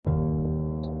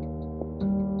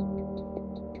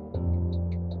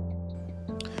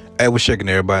Hey, we're checking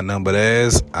everybody number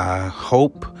as I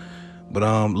hope. But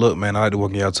look, man, I'd like to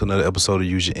welcome y'all to another episode of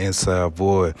Use Your Inside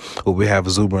Void, where we have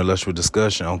a super illustrious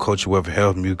discussion on culture, wealth,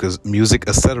 health, music,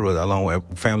 etc., along with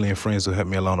family and friends who help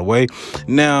me along the way.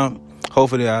 Now,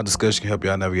 hopefully our discussion can help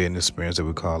y'all navigate this experience that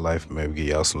we call life and maybe get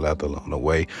y'all some laughter along the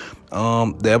way.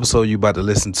 The episode you about to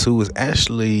listen to is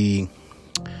actually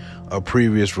a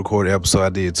previous recorded episode I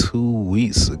did 2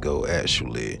 weeks ago,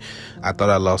 actually. I thought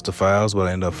I lost the files, but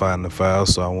I ended up finding the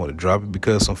files, so I want to drop it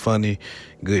because some funny,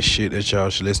 good shit that y'all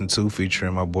should listen to,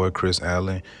 featuring my boy Chris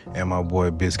Allen and my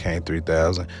boy Biscayne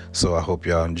 3000. So I hope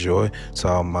y'all enjoy. To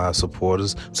all my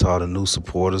supporters, to all the new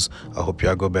supporters, I hope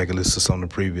y'all go back and listen to some of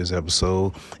the previous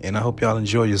episodes, and I hope y'all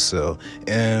enjoy yourself.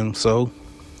 And so,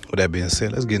 with that being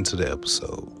said, let's get into the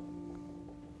episode.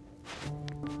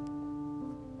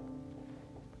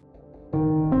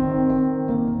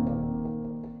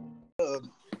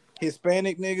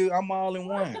 Hispanic nigga, I'm all in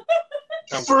one.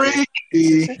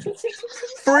 Freaky.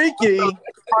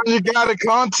 You gotta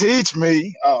come teach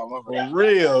me. Oh, for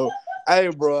real. Hey,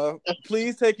 bro,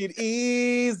 please take it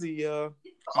easier.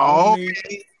 Oh,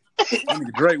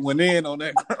 Drake went in on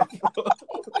that. Shut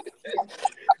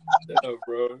up,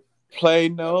 bro. Play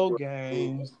no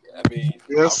games. I mean,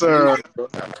 yes, sir.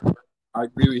 I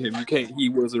agree with him. He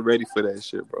wasn't ready for that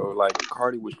shit, bro. Like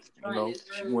Cardi was,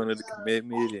 she wanted the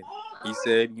commitment, and he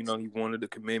said, he wanted the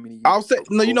commitment.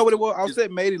 You know what it was?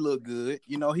 Offset made it look good.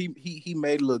 He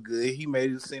made it look good. He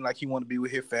made it seem like he wanted to be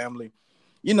with his family.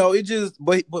 It just,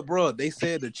 but bro, they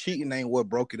said the cheating ain't what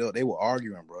broke it up. They were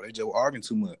arguing, bro. They just were arguing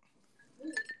too much.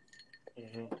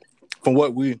 Mm-hmm. From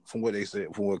what they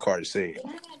said, from what Cardi said.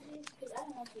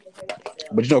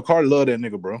 But Cardi love that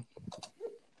nigga, bro.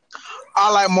 I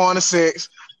like more than sex.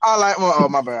 I like more. Oh,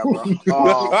 my bad,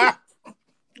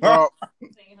 bro.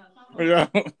 Yeah.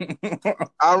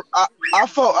 I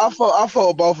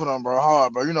fought both of them, bro,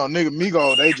 hard, bro. Nigga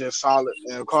Migo, they just solid.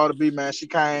 And Cardi B, man, she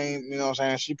came, you know what I'm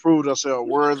saying? She proved herself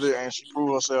worthy, and she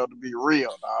proved herself to be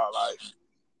real, dog. Like,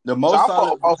 the most I solid,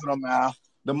 fought both of them, man.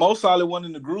 The most solid one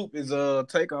in the group is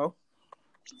Takeoff.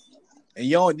 And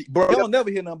you don't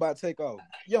never hear nothing about Takeoff.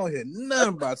 You don't hear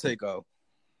nothing about Takeoff.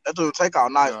 That dude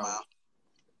Takeoff nice, man.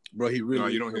 Bro, he really. No,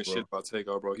 you don't hear shit about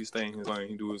Takeoff, bro. He stay in his lane.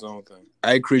 He do his own thing.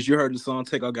 Hey, Chris, you heard the song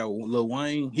Takeoff got with Lil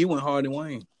Wayne? He went hard in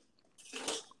Wayne.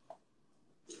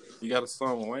 You got a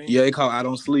song with Wayne? Yeah, it called "I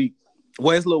Don't Sleep."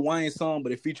 Well, it's Lil Wayne's song,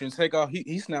 but it featuring Takeoff.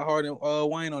 He snapped hard in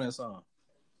Wayne on that song.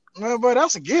 Man, but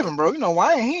that's a given, bro.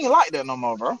 Wayne, he ain't like that no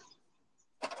more, bro.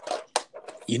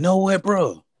 You know what,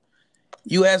 bro?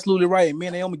 You absolutely right. Me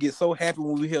and Naomi get so happy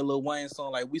when we hear Lil Wayne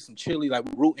song, like we some chilly, like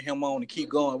we rooting him on to keep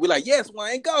going. We like, yes,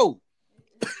 Wayne, go.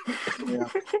 Yeah.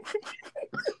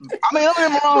 I mean,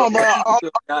 I'm wrong, bro.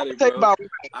 I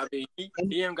mean, he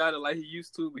ain't got it like he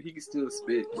used to, but he can still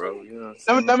spit, bro.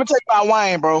 Let me take about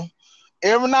Wayne, bro.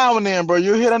 Every now and then, bro,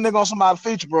 you hear that nigga on somebody's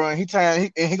feature, bro, and he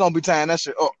gonna be tying that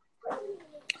shit up.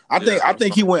 I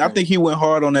think he went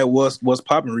hard on that What's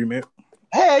Poppin' remix.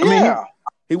 Hell yeah,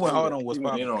 he went hard on What's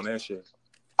Poppin' on that shit.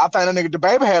 I think that nigga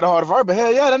DaBaby had a hard verse, but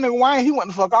hell yeah, that nigga Wayne, he went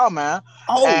the fuck out, man.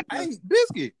 Oh, hey,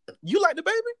 Biscuit, you like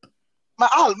DaBaby? Man,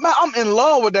 I'm in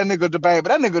love with that nigga DaBaby.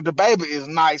 That nigga DaBaby is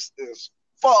nice as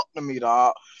fuck to me,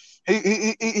 dog.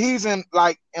 He's in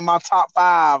my top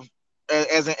 5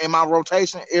 as in my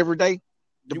rotation every day.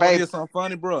 You want to hear something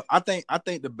funny, bro? I think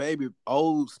DaBaby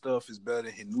old stuff is better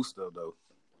than his new stuff, though.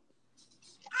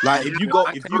 Like if you go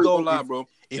bro.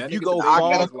 If you go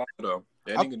far, that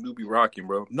nigga do be rocking,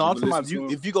 bro. No, I'm talking about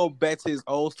if you go back to his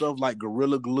old stuff like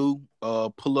Gorilla Glue,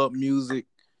 Pull Up Music.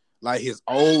 Like his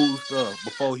old stuff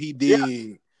before he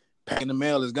did Packing the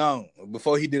Mail is Gone.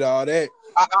 Before he did all that.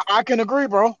 I can agree,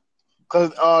 bro.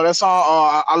 Cause that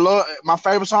song I love my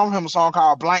favorite song from him, a song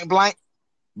called Blank Blank.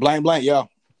 Blank Blank, yeah.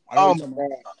 Oh my God.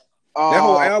 That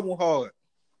whole album hard.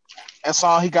 That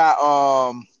song he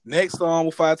got next song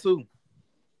with 5-2.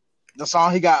 The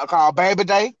song he got called Baby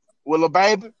Day with Lil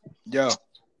Baby. Yeah.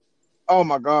 Oh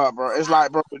my God, bro. It's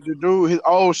like, bro, the dude, his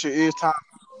old shit is time.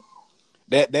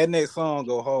 That next song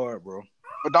go hard, bro.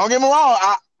 But don't get me wrong,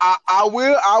 I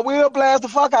will blast the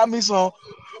fuck out of me some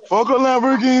fuck a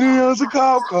Lamborghini as a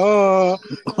cop car.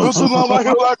 Whistle on like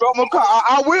I'm a car.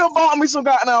 I will bought me some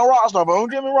goddamn rock star, but don't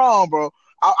get me wrong, bro.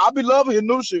 I be loving his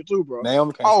new shit too, bro.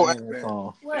 Naomi can't sing that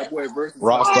song. That boy versus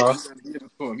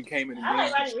Rockstar. He came in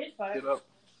and did up.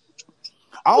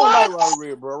 I don't like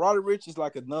Roddy Ricch, bro. Roddy Ricch is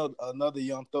like another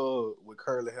young thug with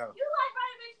curly hair. You like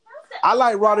Roddy Ricch? I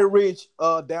like Roddy Ricch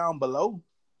Down Below.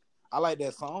 I like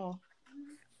that song.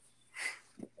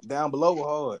 Down Below was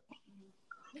hard.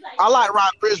 I like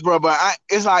Roddy Ricch, bro, but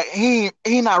it's like he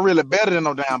not really better than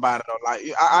no damn body though. Like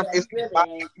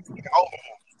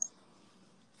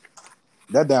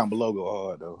That down below go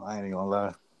hard though. I ain't even gonna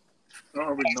lie. I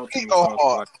don't really know too He many go songs from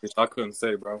hard. Roddy Ricch. I couldn't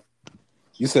say, bro.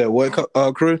 You said what,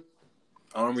 Chris?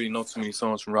 I don't really know too many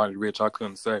songs from Roddy Ricch. I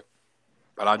couldn't say.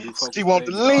 But I do fuck She with want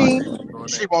the Baby, so I lean. agree with you on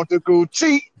She that. want the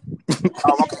Gucci.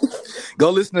 Go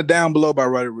listen to Down Below by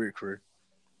Roddy Ricch, Chris.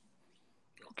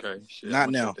 Okay, shit. Not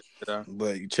I'm gonna now, check that shit out.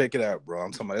 but you check it out, bro.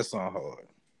 I'm talking about that song hard.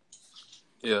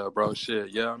 Yeah, bro, shit.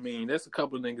 Yeah, I mean, there's a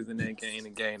couple of niggas in the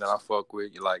game that I fuck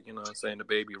with. You like, you know what I'm saying? The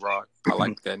Baby Rock. I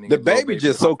like that nigga. The Lil baby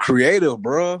just so creative,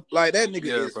 bro. Like that nigga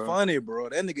Yeah, is bro. funny, bro.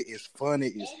 That nigga is funny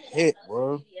as heck,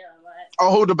 bro.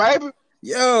 Oh, who the baby?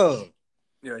 Yeah.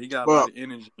 Yeah, he got a Bro, lot of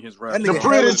energy in his rap. That the nigga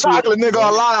bro. hella pretty chocolate creative, nigga bro.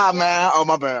 alive, man. Oh,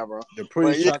 my bad, bro. The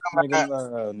pretty But yeah, chocolate man. nigga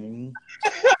alive, nigga.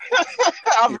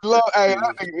 I love, hey,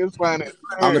 that nigga is funny.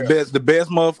 I'm the best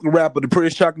motherfucking rapper, the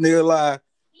pretty chocolate nigga alive.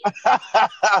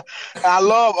 I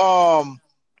love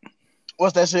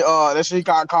what's that shit? That shit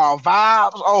got called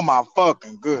Vibes. Oh my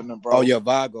fucking goodness, bro. Oh yeah,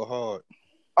 vibe go hard.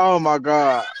 Oh my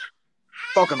god.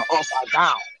 Fucking upside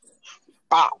down.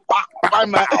 Bow, bow, right,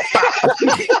 man.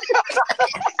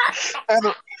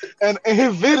 and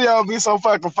his video be so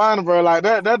fucking funny, bro. Like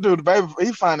that dude, the baby,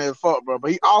 he funny as fuck, bro.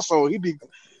 But he be.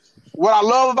 What I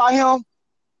love about him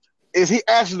is he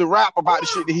actually rap about the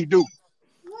shit that he do.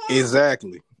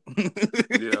 Exactly.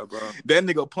 Yeah, bro. That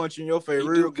nigga punch in your face He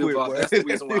real do give quick, off. boy. That's the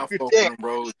reason why I fuck with him,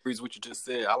 bro. Agrees what you just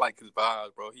said. I like his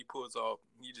vibes, bro. He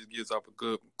just gives off a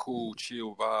good, cool,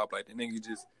 chill vibe. Like the nigga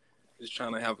just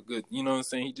trying to have a good, you know what I'm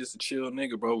saying? He just a chill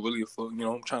nigga, bro. Really a fuck, you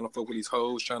know, I'm trying to fuck with these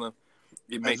hoes, trying to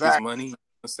make his money. You know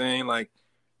what I'm saying? Like,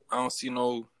 I don't see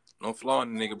no flaw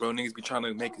in the nigga, bro. Niggas be trying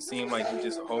to make it seem like he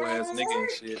just a whole ass nigga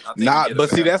and shit. I think but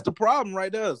see, that's the problem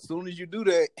right there. As soon as you do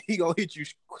that, he gonna hit you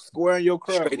square in your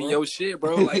crap, straight in your shit,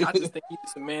 bro. Like, I just think he's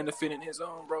just a man to fit in his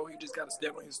own, bro. He just gotta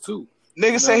step on his too.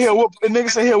 Nigga say he'll whoop a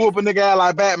nigga ass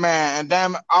like Batman, and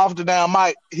damn off the damn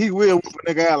mic, he will whoop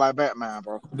a nigga ass like Batman,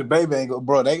 bro. The baby ain't go,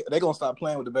 bro. They gonna stop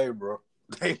playing with the baby, bro.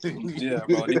 Yeah,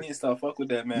 bro. They need to stop fuck with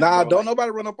that man. Nah, bro. don't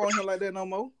nobody run up on him like that no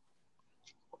more.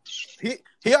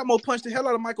 He almost punched the hell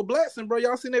out of Michael Blackson, bro.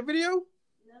 Y'all seen that video?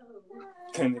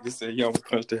 That nigga said he almost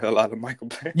punched the hell out of Michael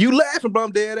Blackson. You laughing, bro?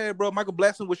 I'm dead ass, bro. Michael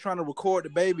Blackson was trying to record the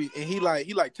baby, and he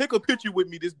like take a picture with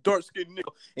me, this dark skinned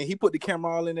nigga, and he put the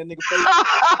camera all in that nigga face.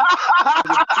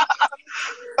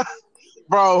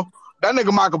 Bro, that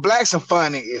nigga Michael Blackson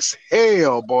funny as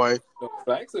hell, boy.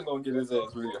 Blackson gonna get his ass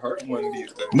really hurt one of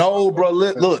these days. No, bro.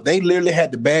 Look, they literally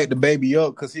had to bag the baby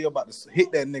up because he about to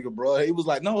hit that nigga, bro. He was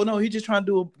like, no, he just trying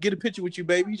to get a picture with you,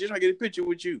 baby. He just trying to get a picture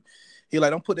with you. He like,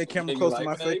 don't put that camera close to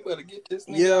my face.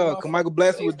 Yeah, because Michael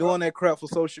Blackson was doing that crap for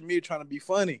social media, trying to be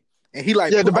funny. And he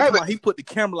like, he put the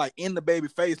camera like in the baby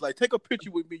face, like, take a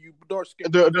picture with me, you dark skin.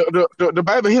 The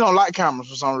baby, he don't like cameras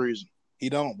for some reason. He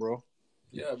don't, bro.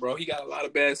 Yeah, bro, he got a lot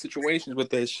of bad situations with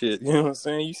that shit. You know what I'm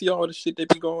saying? You see all the shit that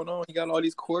be going on. He got all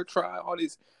these court trials,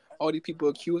 all these people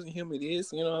accusing him of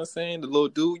this. You know what I'm saying? The little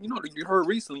dude, you know, you heard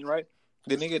recently, right?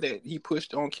 The nigga that he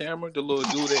pushed on camera, the little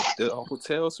dude at the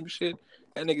hotel, some shit.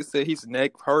 That nigga said his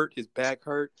neck hurt, his back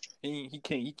hurt.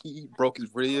 He broke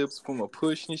his ribs from a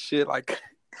push and shit. Like,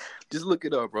 just look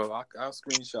it up, bro. I'll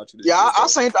screenshot you this. Yeah, I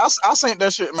seen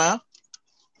that shit, man.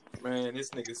 Man,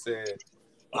 this nigga said,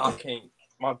 I can't.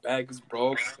 My back is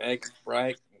broke, back is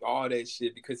cracked, all that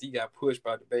shit because he got pushed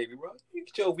by the baby, bro. You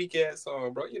get your weak ass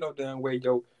on, bro. You know damn way,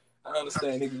 yo. I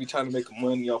understand niggas be trying to make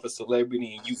money off a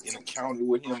celebrity and you in a counter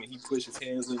with him and he push his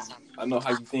hands on you. I know how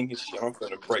you thinking shit. I'm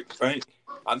finna break the bank.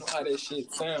 I know how that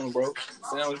shit sound, bro.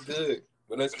 Sounds good.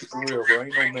 But let's keep it real, bro.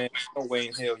 Ain't no man, no way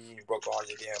in hell you ain't broke all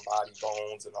your damn body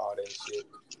bones and all that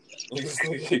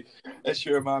shit. That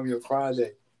shit remind me of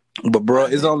Friday. But bro,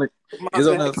 it's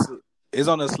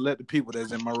on us select the people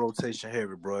that's in my rotation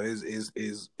heavy, bro.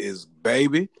 Is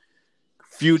Baby,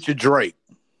 Future, Drake.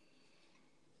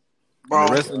 Bro, and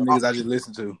the rest of the niggas I just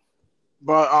listen to.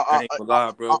 But I ain't gonna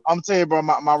lie, bro. I'm telling you, bro,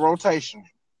 my rotation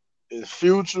is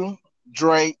Future,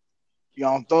 Drake,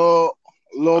 Young Thug,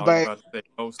 Lil Baby.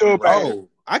 Oh,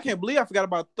 I can't believe I forgot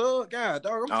about Thug. God,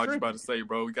 dog, I was just about to say,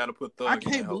 bro, we gotta put Thug. I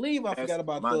can't believe I forgot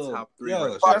about Thug. Top 3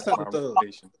 Yo, shout out to Thug.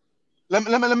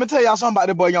 Let me tell y'all something about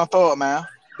the boy Young Thug, man.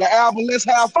 The album Let's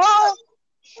Have Fun.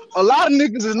 A lot of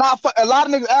niggas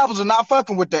albums are not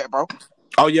fucking with that, bro.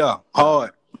 Oh yeah,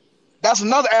 hard. That's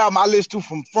another album I listen to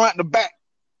from front to back.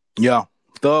 Yeah,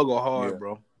 Thug go hard,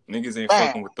 bro. Niggas ain't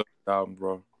fucking with Thug album,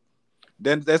 bro.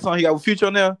 Then that song he got with Future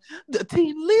on there, the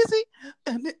Teen Lizzy,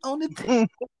 and it on the team.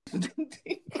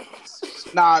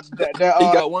 Nah, he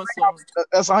got one song.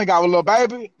 That song he got with Lil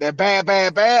Baby, that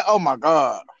bad. Oh my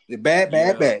god. The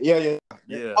bad. Yeah.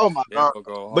 Oh my god.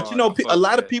 But you know, a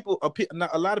lot of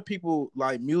people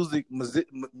like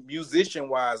musician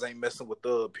wise ain't messing with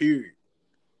Thug. Period.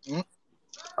 Mm-hmm.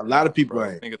 A lot of people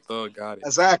Bro, ain't. nigga Thug got it.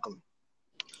 Exactly.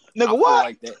 I Nigga, feel what?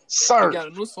 like that. He Sir. got a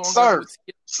new song out Sir. with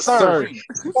Sir. Supreme.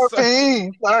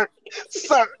 13. Sir.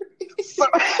 Sir. Sir.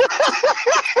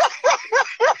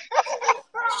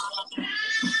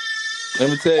 Let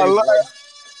me tell you, bro.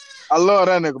 I love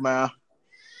that nigga, man.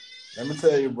 Let me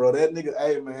tell you, bro. That nigga,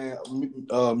 hey, man,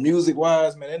 music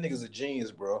wise, man, that nigga's a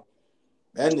genius, bro.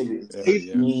 That nigga is a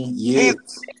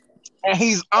genius.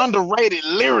 He's underrated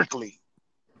lyrically.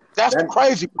 That's the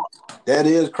crazy part. That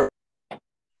is crazy.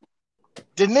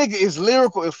 The nigga is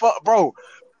lyrical as fuck, bro.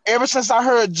 Ever since I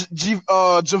heard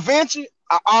Javinci,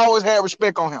 I always had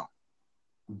respect on him.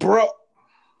 Bro,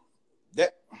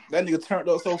 that nigga turned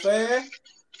up so fast.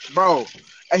 Bro,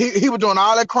 and he was doing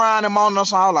all that crying and moaning.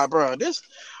 So I was like, bro,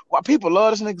 why people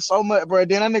love this nigga so much, bro.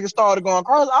 Then that nigga started going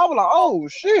crazy. I was like, oh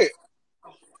shit.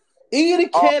 Eat a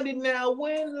candy now,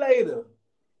 win later.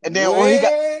 And then when he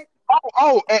got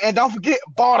and don't forget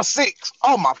Bar 6.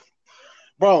 Oh my,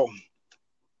 bro.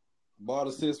 Bar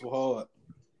 6 was hard.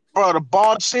 Bro, the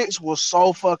Bar 6 was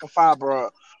so fucking fire, bro.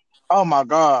 Oh my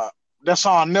god, that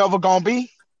song Never Gonna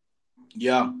Be.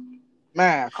 Yeah,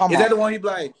 man, come on. Is that the one he be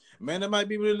like, man, that might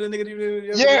be really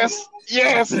nigga. Yes.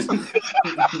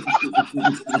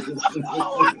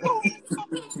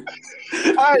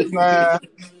 Hey man,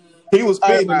 he was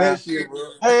spitting that shit, bro.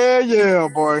 Hell yeah,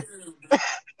 boy.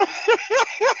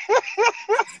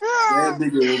 That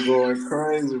nigga was going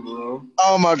crazy, bro.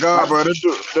 Oh my god, bro.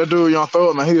 That dude, Young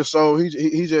Thug, man, he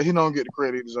don't get the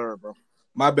credit he deserves, bro.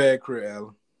 My bad, Chris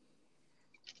Allen.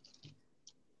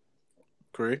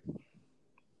 Chris.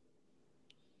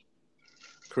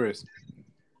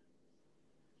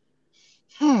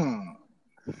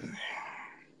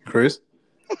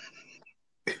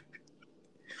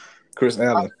 Chris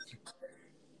Allen.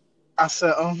 I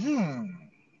said,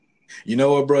 You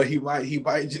know what, bro? He might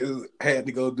just had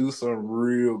to go do something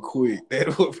real quick.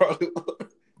 That would probably.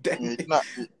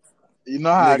 You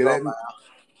know how I go, man.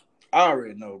 I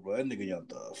already know, bro. That nigga Young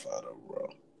Thug fight up, bro.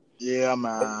 Yeah,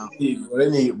 man. They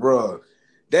need, bro.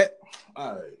 That,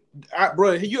 all right,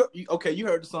 bro. You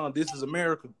heard the song "This Is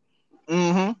America."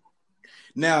 Mm-hmm.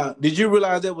 Now, did you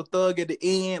realize that with Thug at the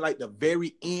end, like the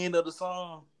very end of the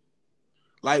song,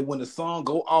 like when the song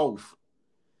go off,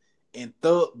 and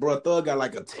Thug got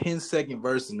like a 10-second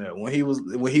verse in there when he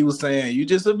was saying, "You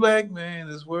just a black man in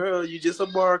this world, you just a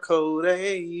barcode,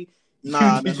 hey."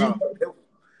 Nah, bro.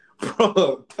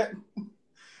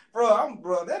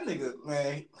 That nigga,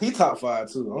 man, he top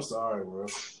 5 too. I'm sorry, bro.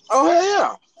 Oh hell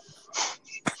yeah.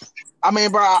 I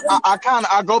mean, bro,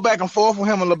 I go back and forth with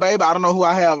him and Lil Baby. I don't know who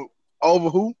I have over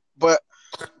who, but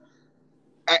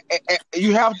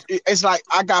you have. It's like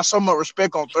I got so much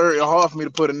respect on Third. It's hard for me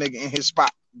to put a nigga in his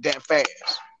spot that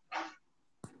fast.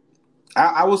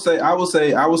 I would say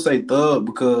Thug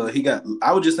because he got.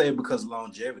 I would just say because of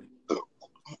longevity.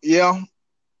 Yeah,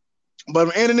 but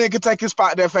if any nigga can take his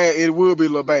spot that fast, it would be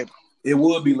Lil Baby. It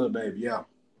would be Lil Baby, yeah.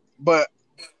 But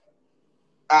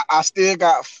I still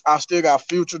got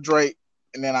Future, Drake,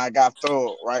 and then I got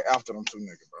Thug right after them two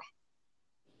niggas, bro.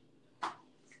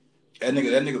 That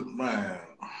nigga, man.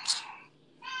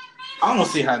 I don't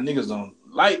see how niggas don't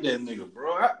like that nigga,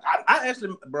 bro. I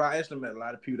actually met a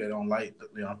lot of people that don't like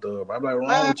Young Thug. I'm like,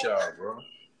 wrong with y'all, bro?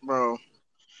 Bro,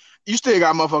 you still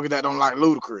got motherfuckers that don't like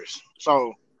Ludacris.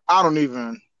 So I don't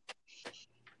even.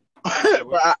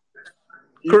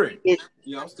 Correct.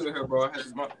 Yeah, I'm still here, bro.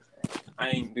 I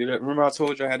ain't do that. Remember I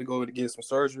told you I had to go to get some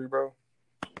surgery, bro?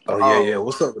 Oh yeah.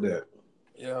 What's up with that?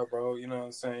 Yeah, bro. You know what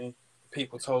I'm saying?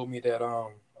 People told me that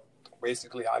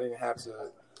basically I didn't have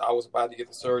to. I was about to get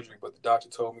the surgery, but the doctor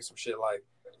told me some shit like,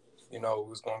 you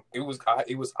know, it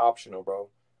was optional, bro.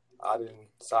 I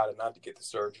decided not to get the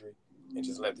surgery and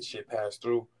just let the shit pass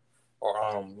through, or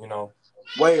you know.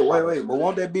 Wait. But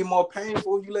won't that be more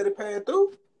painful if you let it pass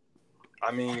through?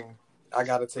 I mean, I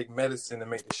gotta take medicine to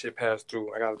make the shit pass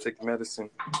through. I gotta take the medicine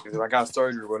because if I got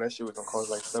surgery, bro, that shit was gonna cost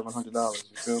like $700.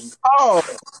 You feel me? Oh,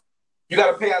 you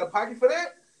gotta pay out of pocket for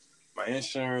that? My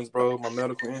insurance, bro, my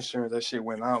medical insurance, that shit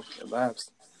went out. It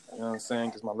lapsed. You know what I'm saying?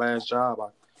 Because my last job,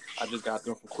 I just got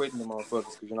them from quitting the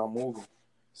motherfuckers because, you know, I'm moving.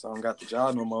 So I don't got the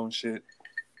job no more and shit.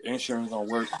 The insurance don't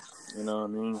work. You know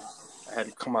what I mean? I had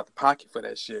to come out the pocket for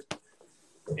that shit.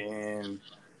 And,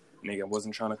 nigga, I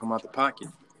wasn't trying to come out the pocket.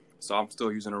 So I'm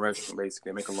still using the restroom,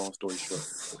 basically, make a long story short.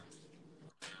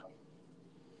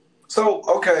 So,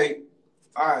 okay.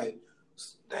 All right.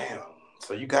 Damn.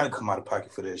 So you gotta come out of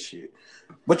pocket for that shit.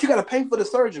 But you gotta pay for the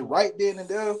surgery right then and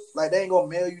there. Like, they ain't gonna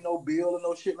mail you no bill or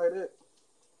no shit like that.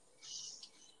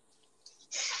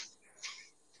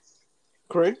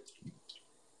 Correct?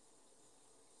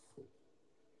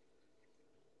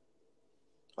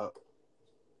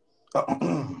 Talk,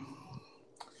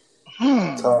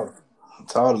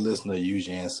 talk to listen to use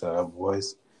your inside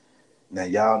voice. Now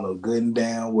y'all know good and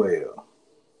damn well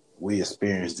we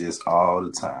experience this all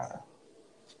the time.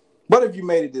 But if you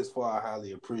made it this far, I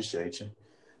highly appreciate you.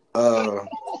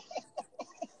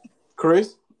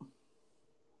 Chris?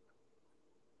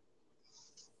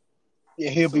 Yeah,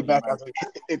 he'll So be you back might.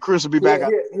 after. Chris will be Yeah, back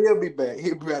after. he'll be back.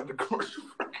 He'll be back to commercial.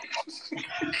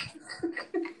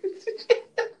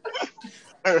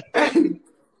 Hey,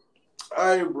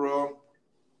 hey, bro.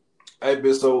 Hey,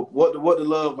 bitch. So what the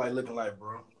love like looking like,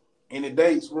 bro? Any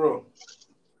dates, bro?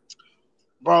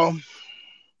 Bro,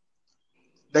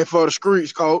 they for the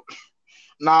streets, coach.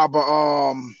 Nah, but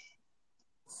oh,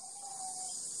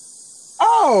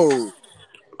 uh,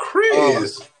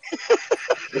 Chris.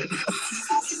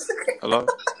 Hello?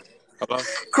 Hello?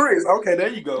 Chris. Okay, there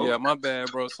you go. Yeah, my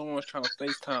bad, bro. Someone was trying to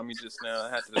FaceTime me just now. I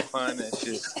had to decline that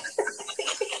shit.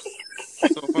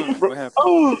 What's so funny? Bro, What happened?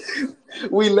 oh,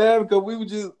 we laughed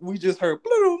because we just heard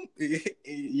bloom.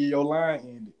 Your line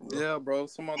ended, bro. Yeah, bro.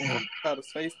 Someone tried to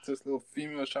face this little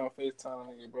female trying to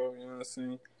FaceTime me, bro. You know what I'm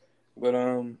saying? But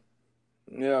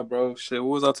yeah, bro. Shit, what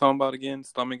was I talking about again?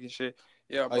 Stomach and shit.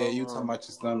 Yeah, Oh yeah, bro. you talking about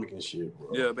your stomach and shit, bro.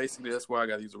 Yeah, basically that's why I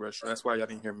gotta use the restroom. That's why y'all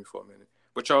didn't hear me for a minute.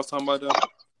 What y'all was talking about though?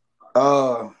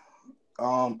 Oh,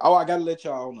 I gotta let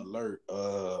y'all on alert.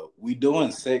 We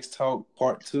doing sex talk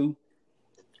part 2,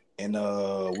 and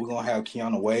we're gonna have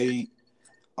Kiana Wade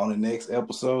on the next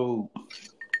episode.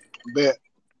 bet.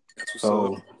 That's what's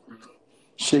So up.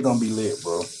 shit gonna be lit,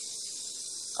 bro.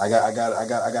 I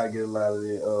gotta get a lot of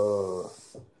the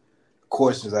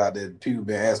questions out there that people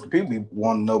been asking. People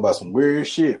want to know about some weird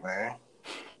shit, man.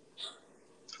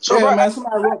 So, Yeah, bro, man.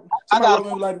 Somebody I got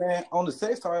wrote me like, man, on the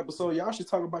sex talk episode, y'all should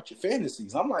talk about your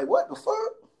fantasies. I'm like, what the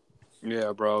fuck?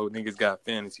 Yeah, bro. Niggas got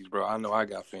fantasies, bro. I know I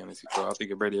got fantasies, bro. I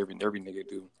think every nigga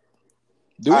do.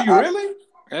 Do you really?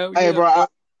 Hell hey, yeah, bro. bro.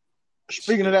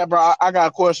 Speaking of that, bro, I got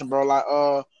a question, bro. Like,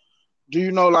 do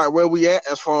you know like where we at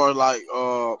as far as like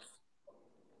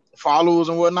followers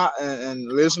and whatnot and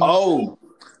listeners? Oh,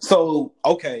 so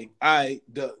okay,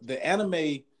 the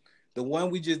anime, the one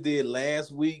we just did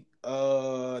last week,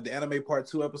 the anime part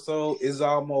 2 episode is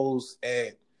almost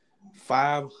at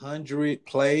 500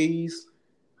 plays.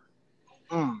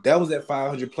 That was at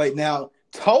 500 play. Now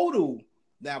total.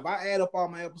 Now if I add up all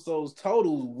my episodes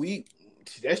total,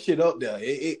 that shit up there.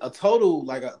 A total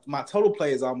like my total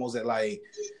play is almost at like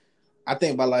I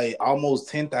think by like almost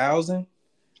 10,000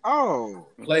 Oh,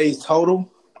 plays total.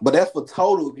 But that's for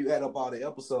total if you add up all the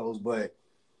episodes. But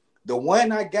the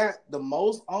one I got the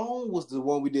most on was the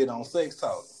one we did on Sex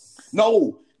Talk.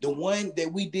 No, the one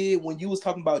that we did when you was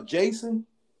talking about Jason.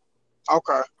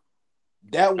 okay.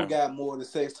 That one got more than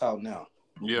Sex Talk now.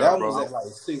 Yeah, That one was bro. at like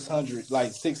 600,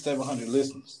 like 700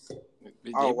 listeners.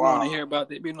 They Oh, be want to wow. hear about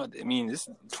that. I mean, this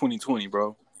is 2020,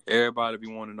 bro. Everybody be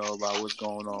want to know about what's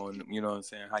going on. You know what I'm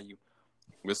saying? How you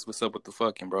what's up with the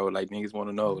fucking, bro? Like niggas want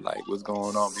to know like what's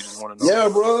going on. We just want to know. Yeah,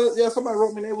 bro. Yeah, somebody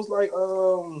wrote me and it was like,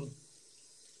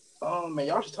 man,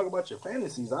 y'all should talk about your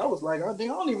fantasies. I was like, I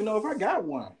don't even know if I got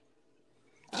one.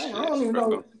 I don't even Bro.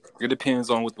 know. It depends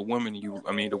on what the woman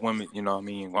the women, you know what I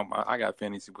mean? I got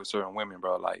fantasy with certain women,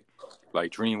 bro,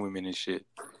 like dream women and shit.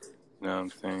 You know what I'm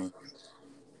saying?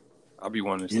 I'll be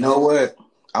wanting to You see. know what?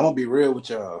 I'm gonna be real with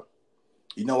y'all.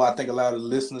 You know what I think a lot of the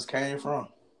listeners came from?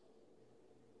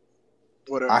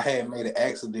 Whatever. I had made an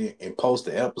accident and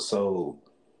posted an episode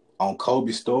on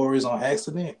Kobe stories on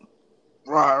accident.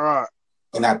 Right.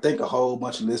 And I think a whole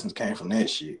bunch of listeners came from that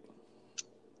shit.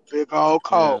 Big old Yeah.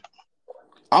 cold.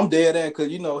 I'm dead at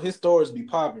because his stories be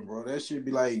popping, bro. That shit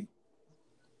be like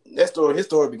his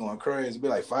story be going crazy. It be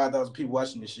like 5,000 people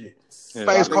watching this shit. Yeah.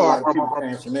 So I Face think a lot card, of bro, bro, people bro.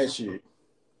 came from that shit.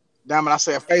 Damn it, I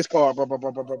said face card, bro.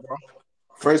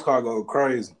 First car go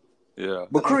crazy. Yeah.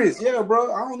 But Chris, yeah,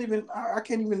 bro, I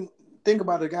can't even think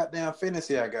about the goddamn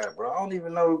fantasy I got, bro. I don't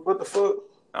even know what the fuck.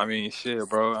 I mean, shit,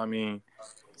 bro. I mean,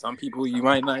 some people you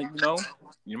might not,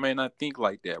 you may not think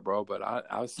like that, bro. But I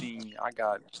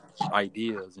got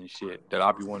ideas and shit that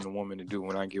I be wanting a woman to do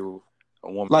when I give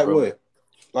a woman, Like bro. what?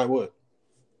 Like what?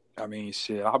 I mean,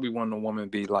 shit, I'll be wanting a woman to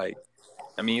be like,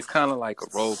 I mean, it's kind of like a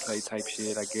role play type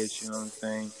shit, I guess, you know what I'm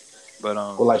saying? But,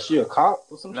 Well, like she a cop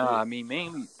or some shit? I mean,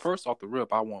 mainly, first off the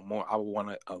rip, I would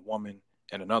want a woman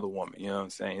and another woman, you know what I'm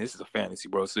saying? This is a fantasy,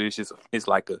 bro. So it's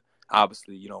like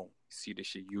obviously, you don't see this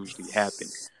shit usually happen.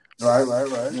 Right.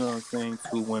 You know what I'm saying?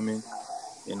 Two women,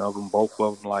 both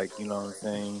of them, like, you know what I'm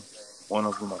saying? One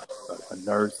of them a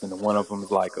nurse, and one of them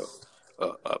is like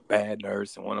a bad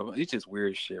nurse, and one of them, it's just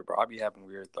weird shit, bro. I be having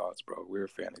weird thoughts, bro. Weird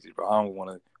fantasies, bro. I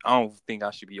don't think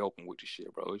I should be open with the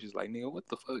shit, bro. It's just like, nigga, what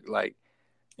the fuck? Like,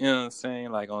 you know what I'm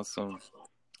saying? Like on some,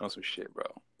 on some shit, bro.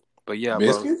 But yeah,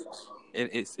 Biscuit? bro,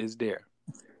 it's there.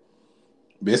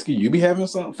 Biscuit, you be having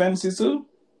some fantasies too?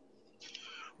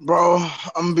 Bro,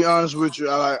 I'm gonna be honest with you.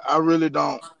 I really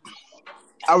don't.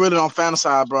 I really don't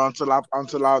fantasize, bro,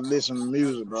 until I listen to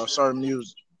music, bro. Certain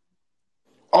music.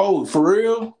 Oh, for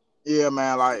real? Yeah,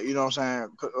 man. Like, you know what I'm saying?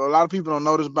 'Cause a lot of people don't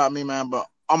know this about me, man, but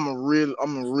I'm a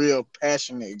real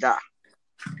passionate guy.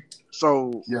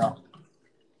 So Yeah.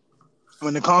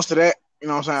 when it comes to that, you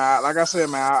know what I'm saying? Like I said,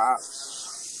 man,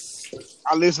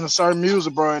 I listen to certain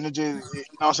music, bro, and it just, you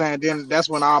know what I'm saying? Then that's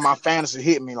when all my fantasy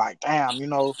hit me. Like, damn, you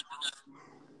know,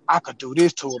 I could do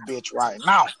this to a bitch right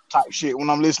now, type shit. When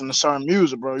I'm listening to certain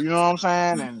music, bro, you know what I'm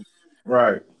saying? And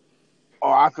Right.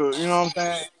 or I could, you know what I'm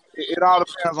saying? It all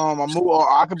depends on my mood.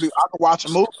 Or I could watch a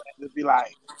movie and just be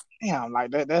like, damn,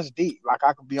 like that's deep. Like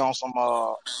I could be on some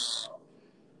I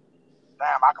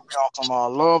could be on some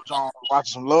Love Jones,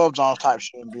 watching some Love Jones type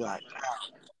shit and be like, damn,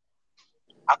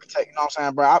 I could take, you know what I'm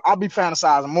saying, bro? I'll be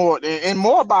fantasizing more and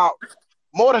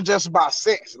more than just about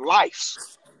sex, life.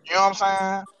 You know what I'm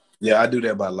saying? Yeah, I do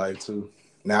that by life too.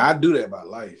 Now I do that by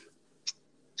life.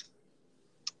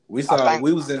 We I saw think,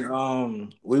 we was in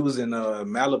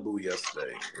Malibu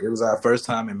yesterday. It was our first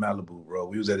time in Malibu, bro.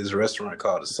 We was at this restaurant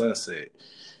called the Sunset.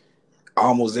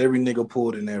 Almost every nigga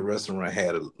pulled in that restaurant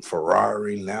had a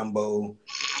Ferrari, Lambo,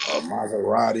 a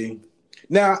Maserati.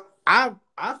 Now I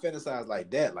fantasize like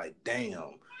that. Like,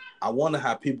 damn, I wonder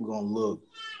how people gonna look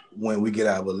when we get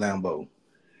out of a Lambo.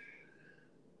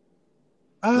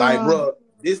 Like, bro,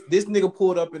 this nigga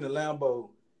pulled up in the Lambo.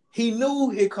 He knew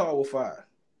his car was fire.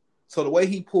 So the way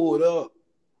he pulled up,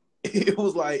 it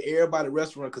was like everybody at the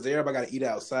restaurant, because everybody got to eat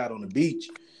outside on the beach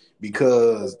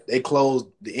because they closed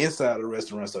the inside of the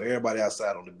restaurant, so everybody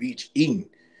outside on the beach eating.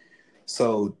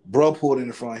 So bro pulled in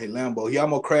the front of his Lambo. He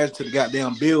almost crashed to the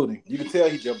goddamn building. You can tell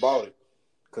he just bought it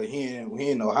because he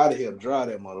didn't know how the hell to drive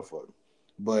that motherfucker.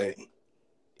 But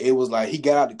it was like he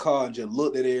got out the car and just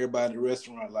looked at everybody in the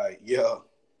restaurant like, yeah,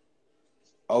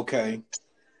 okay,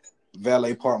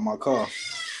 valet parked my car.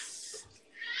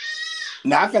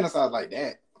 Now I fantasize like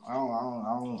that. I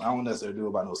don't necessarily do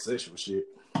about no sexual shit.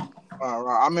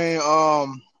 I mean,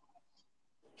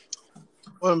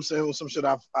 what I'm saying was some shit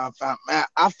I found. Man,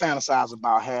 I fantasize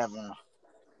about having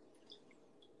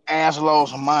ass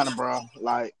loads of money, bro.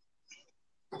 Like,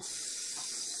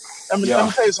 let me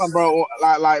tell you something, bro.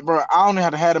 Like, bro, I only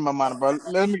have to have my money, bro.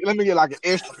 Let me get like an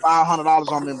extra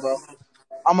 $500 on me, bro.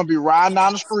 I'm gonna be riding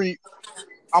down the street.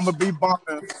 I'm gonna be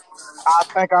bumping. I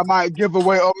think I might give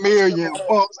away $1 million.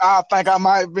 I think I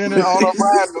might be on a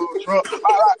brand new truck.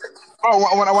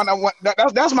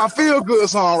 That's my feel good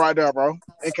song right there, bro.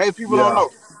 In case people don't Yeah. know,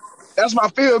 that's my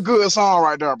feel good song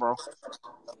right there, bro.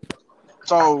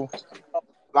 So,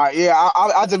 like, yeah,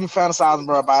 I just be fantasizing,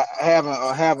 bro, about having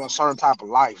a certain type of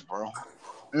life, bro.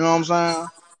 You know what I'm saying?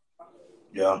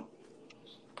 Yeah.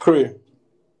 Chris.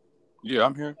 Yeah,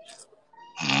 I'm here.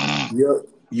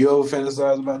 You ever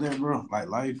fantasize about that, bro? Like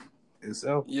life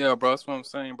itself? Yeah, bro, that's what I'm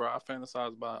saying, bro. I fantasize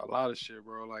about a lot of shit,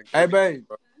 bro. Like, Hey, babe.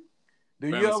 bro. Do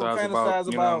you ever fantasize you know what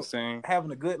I'm about saying?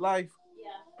 having a good life?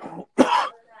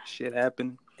 Shit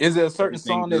happen. Is there a certain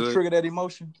Everything song good. that triggered that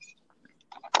emotion?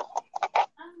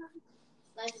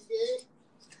 Life is good.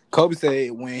 Kobe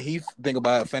said when he think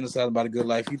about fantasizing about a good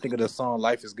life, he think of the song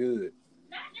 "Life Is Good."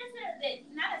 Not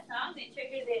a song that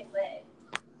triggers it, but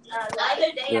the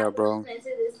other day I was listening to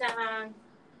the song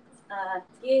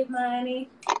 "Give Money,"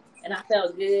 and I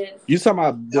felt good. You talking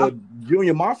about the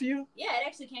Junior Mafia? Yeah, it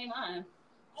actually came on.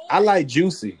 I like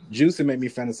Juicy. Juicy made me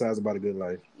fantasize about a good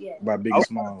life. Yeah. By Biggie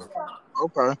Smalls.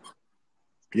 Okay.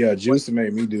 Yeah, Juicy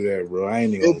made me do that, bro. I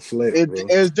ain't even gonna flex, bro.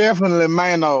 It's definitely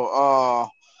Mano.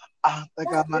 I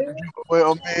think I might give away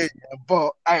 $1 million,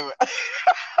 but anyway.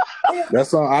 That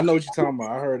song, I know what you're talking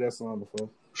about. I heard that song before.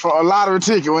 For a lottery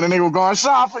ticket when the nigga was going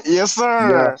shopping. Yes,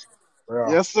 sir. Yeah.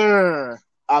 Yes, sir.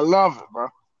 I love it, bro.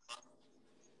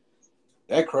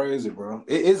 That crazy, bro.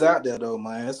 It's out there though,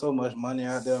 man. There's so much money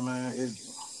out there, man.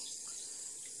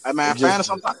 Hey, man,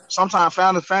 sometimes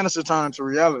fantasy turn into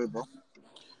reality, bro.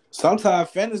 Sometimes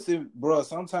fantasy, bro.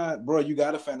 Sometimes, bro, you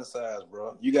gotta fantasize,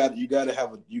 bro. You gotta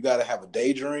have a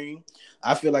daydream.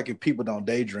 I feel like if people don't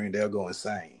daydream, they'll go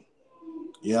insane.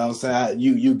 You know what I'm saying?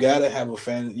 You gotta have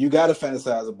you gotta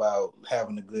fantasize about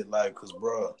having a good life, cause,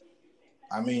 bro,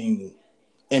 I mean,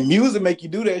 and music make you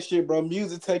do that shit, bro.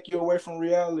 Music take you away from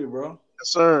reality, bro. Yes,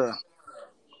 sir.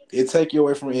 It take you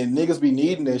away from and niggas be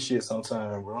needing that shit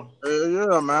sometimes, bro.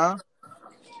 Yeah, man.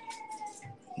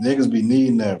 Niggas be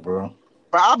needing that, bro.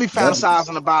 But I'll be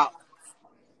fantasizing about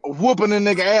whooping a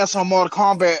nigga ass on Mortal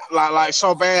Kombat like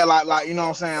so bad, like you know what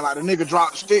I'm saying, like the nigga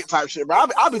dropped the stick type shit.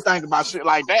 But I'll be thinking about shit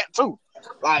like that too.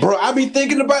 Like, bro, I be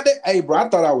thinking about that. Hey, bro, I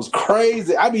thought I was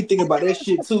crazy. I be thinking about that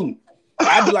shit too.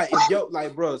 I be like,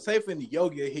 like, bro, say if any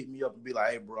yogi hit me up and be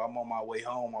like, hey, bro, I'm on my way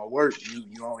home or work.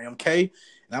 You on MK?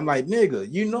 And I'm like,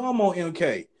 nigga, you know I'm on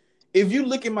MK. If you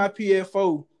look at my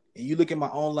PFO and you look at my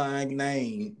online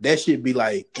name, that shit be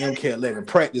like MK11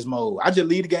 practice mode. I just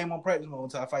leave the game on practice mode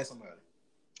until I fight somebody.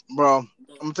 bro, I'm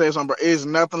gonna tell you something, bro. It's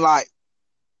nothing like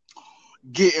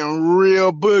getting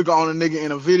real big on a nigga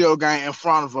in a video game in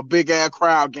front of a big ass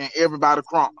crowd, getting everybody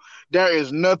crunk. There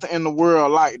is nothing in the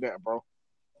world like that, bro.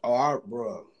 Oh,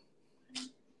 bro.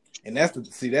 And that's the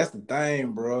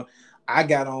thing, bro. I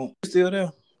got on. You still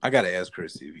there? I gotta ask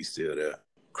Chris if he's still there.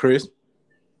 Chris?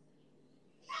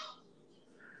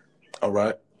 All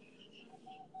right.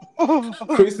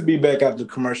 Chris will be back after the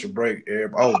commercial break.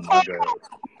 Oh my god.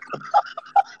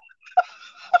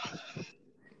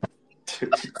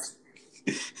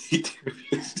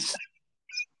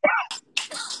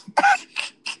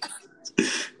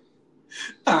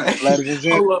 Ladies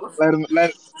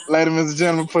and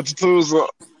gentlemen, put your tools up.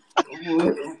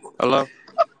 Hello?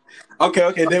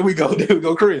 Okay, there we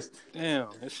go, Chris. Damn,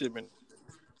 that shit been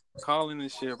calling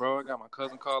and shit, bro. I got my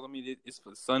cousin calling me. It's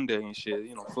for Sunday and shit.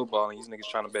 You know, football, and these niggas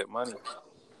trying to bet money.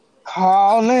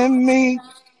 Calling me.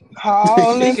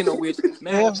 Speaking of which,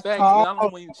 matter of fact, I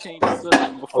don't want to change the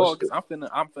subject before because I'm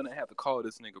finna have to call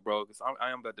this nigga, bro, because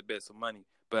I am about to bet some money.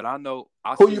 But I know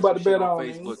who you about to bet on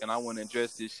Facebook, and I want to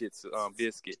address this shit to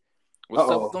Biscuit. What's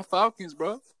up with them Falcons,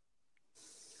 bro?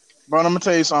 Bro, I'm gonna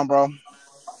tell you something, bro.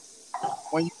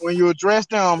 When you address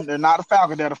them, they're not the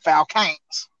Falcons, they're the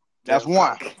Falcons. That's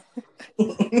one.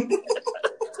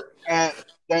 And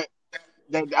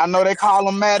I know they call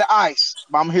them Mad Ice,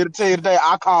 but I'm here to tell you today,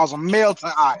 I call them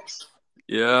Melting Ice.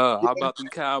 Yeah, how about them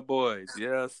Cowboys?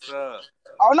 Yes, sir.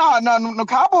 Oh no,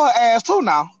 Cowboy ass too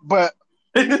now, but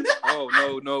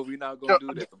oh no, we not gonna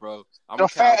do that, bro. I'm a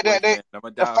Cowboy fan. I'm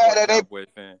a Cowboy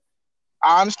fan.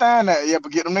 I understand that, yeah,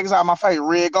 but get them niggas out of my face,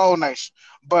 Red Gold Nation.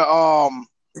 But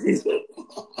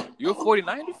you a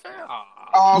 49er fan?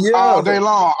 All day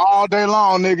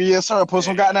long, nigga. Yes, sir. Put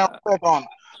some goddamn respect on it.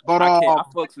 But I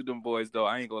fucks with them boys though.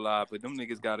 I ain't gonna lie, but them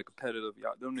niggas got a competitive.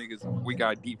 Them niggas, we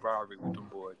got a deep rivalry with them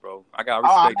boys, bro. I got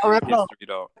respect for history,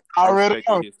 though. I respect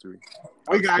your history.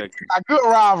 We got good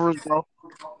rivalries, bro.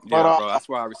 Yeah, bro. That's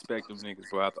why I respect them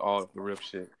niggas, bro. After all the rip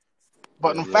shit.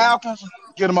 But the Falcons,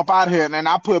 get them up out of here, and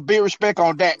I put big respect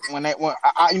on Dak when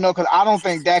you know, because I don't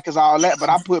think Dak is all that, but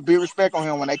I put big respect on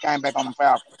him when they came back on the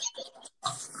Falcons.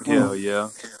 Hell yeah,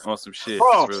 on some shit.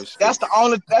 Bro, real shit. That's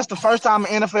the first time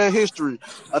in NFL history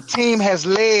a team has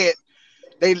led.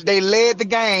 They led the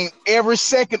game every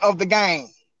second of the game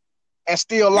and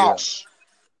still lost.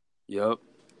 Yep.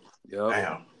 Damn.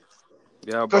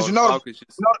 Yeah, bro. Because you know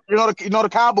the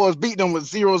Cowboys beat them with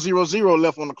 0-0-0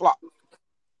 left on the clock.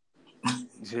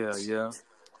 Yeah.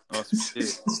 On some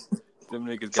shit. Them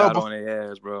niggas got on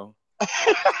their ass, bro.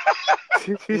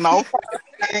 No.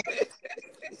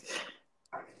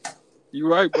 You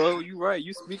right, bro. You right.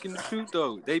 You speaking the truth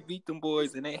though. They beat them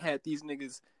boys and they had these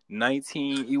niggas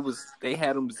 19. They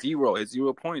had them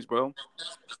 0 points, bro.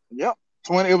 Yep.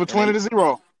 20. It was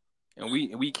 20-0. And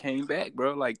we came back,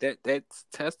 bro. Like that's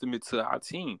testament to our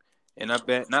team. And I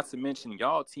bet, not to mention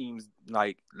y'all teams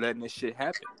like letting this shit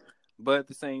happen. But at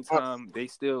the same time,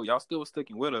 y'all still was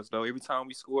sticking with us though. Every time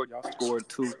we scored, y'all scored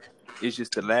too. It's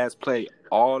just the last play.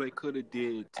 All they could have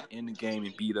did to end the game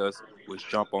and beat us was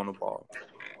jump on the ball.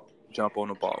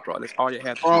 Bro. That's all you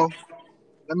had to do.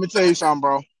 Let me tell you something,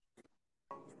 bro.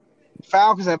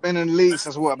 Falcons have been in the league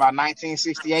since what, about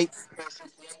 1968?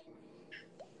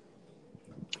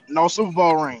 No Super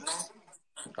Bowl ring.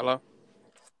 Hello?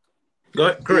 Go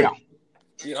ahead, Chris.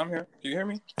 Yeah, I'm here. Can you hear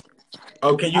me?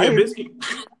 Oh, can you hear Biscuit?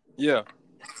 Yeah.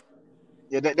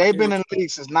 Yeah, they've been in the league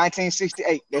since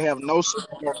 1968. They have no Super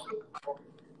Bowl.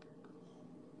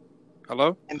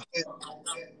 Hello?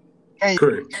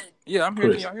 Chris. Yeah, I'm here.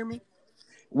 Can y'all hear me?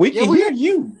 We can hear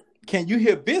you. Can you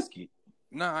hear Biscuit?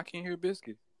 Nah, I can't hear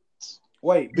Biscuit.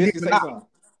 Wait, Biscuit, say something.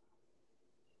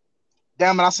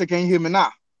 Damn it, I said, can you hear me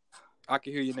now? I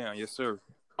can hear you now. Yes, sir.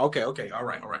 Okay. All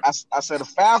right. I said the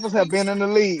Falcons have been in the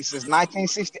league since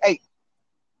 1968.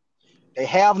 They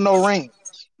have no rings.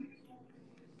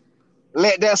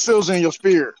 Let that sizzle in your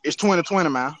spirit. It's 2020,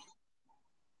 man.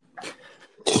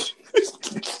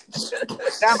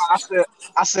 Damn it,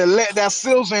 I said, let that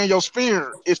sizzle in your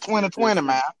spirit. It's 2020,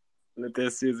 man. Let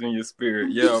that sizzle in your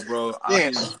spirit. Yeah, bro.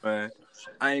 Man.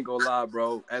 I ain't gonna lie,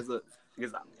 bro.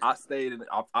 Because I stayed in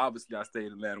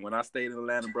Atlanta. When I stayed in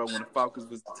Atlanta, bro, when the Falcons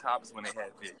was the top is when they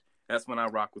had Vic. That's when I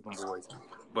rock with them boys.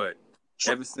 But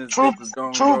ever since Vic was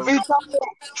gone, truth be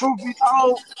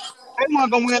told, they weren't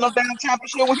gonna win no damn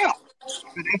championship with him.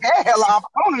 They had hell of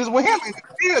opportunities with him, and it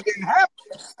still didn't happen.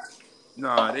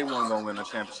 Nah, they weren't gonna win a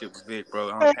championship with Vic,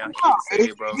 bro. I hate No, to say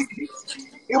it, bro.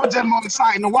 it was just more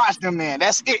exciting to watch them, man.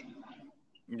 That's it.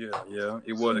 Yeah,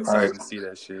 it was exciting to see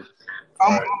that shit.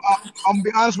 I'm gonna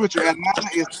be honest with you. Atlanta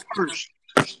is first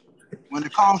when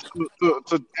it comes when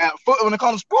it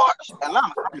comes to sports.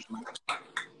 Atlanta first, man.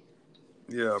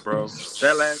 Yeah, bro.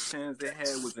 That last chance they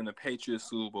had was in the Patriots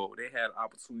Super Bowl. They had an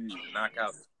opportunity to knock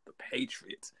out the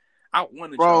Patriots. I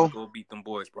wanted y'all to go beat them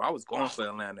boys, bro. I was going for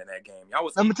Atlanta in that game.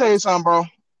 Let me tell you something, bro.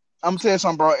 I'm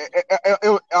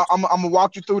gonna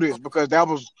walk you through this because that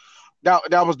was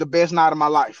the best night of my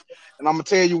life, and I'm gonna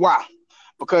tell you why.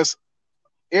 Because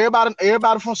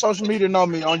everybody from social media know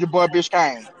me on your boy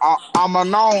Biscayne. I'm a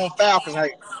known Falcons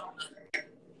hater,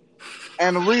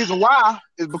 and the reason why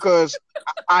is because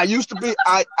I used to be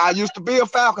a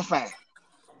Falcons fan,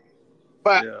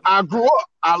 but I grew up.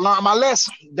 I learned my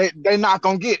lesson. They not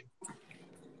gonna get it.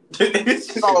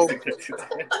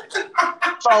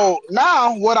 So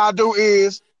now what I do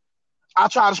is I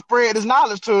try to spread this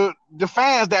knowledge to the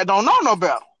fans that don't know no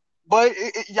better. But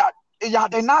y'all,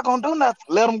 they not gonna do nothing.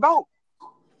 Let them go.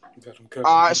 All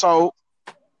right, so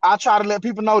I try to let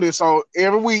people know this. So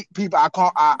every week, people,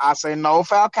 I say no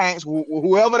Falcons,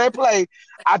 whoever they play.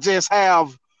 I just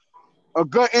have a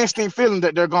good instinct feeling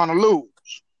that they're gonna lose.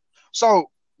 So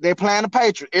they playing the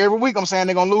Patriots every week. I'm saying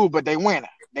they're gonna lose, but they winning.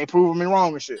 They proving me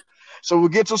wrong and shit. So we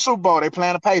get to the Super Bowl. They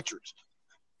playing the Patriots.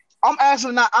 I'm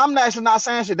actually not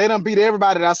saying shit. They done beat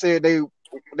everybody that I said they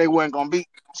wasn't gonna beat.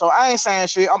 So I ain't saying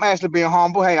shit. I'm actually being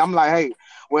humble. Hey, I'm like, hey,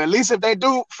 well, at least if they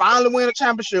do finally win a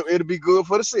championship, it'll be good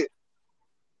for the city.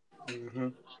 Mm-hmm.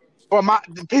 But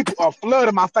the people are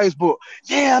flooding my Facebook.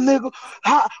 Yeah, nigga.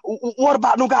 What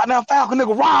about no goddamn Falcon,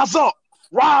 nigga? Rise up.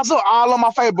 All on my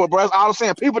Facebook, bro. That's all I'm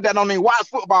saying. People that don't even watch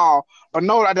football but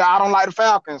know that I don't like the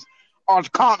Falcons are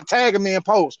tagging me in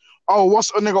posts. Oh,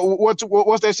 what's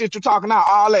that shit you talking about?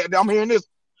 All that. I'm hearing this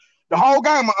the whole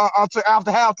game until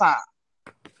after halftime.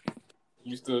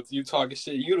 You talking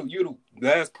shit. You the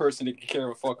last person that can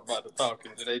care a fuck about the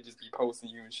Falcons, and they just be posting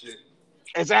you and shit.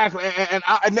 Exactly, and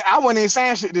I wasn't even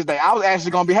saying shit this day. I was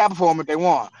actually gonna be happy for them if they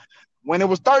won. When it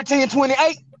was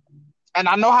 13-28, and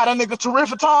I know how that nigga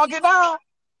Terrific Tall get down.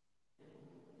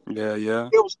 Yeah.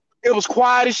 It was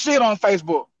quiet as shit on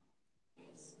Facebook.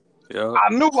 Yeah.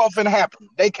 I knew what was finna happen.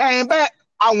 They came back.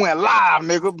 I went live,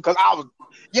 nigga, because I was,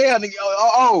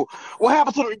 nigga. What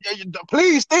happened to the?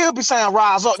 Please still be saying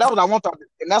rise up. That's what I want to,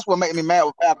 and that's what made me mad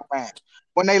with Falcons fans.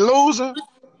 When they losing,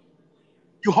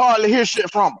 you hardly hear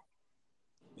shit from them.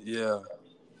 Yeah.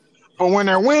 But when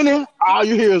they're winning, all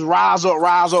you hear is rise up,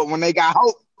 rise up. When they got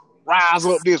hope, rise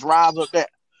up this, rise up that.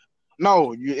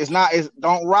 No, it's not.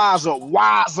 Don't rise up,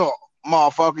 wise up,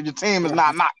 motherfucker. Your team is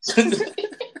not nice.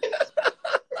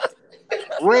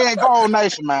 Red and gold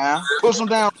nation, man. Put some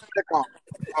down.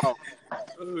 Oh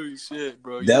shit,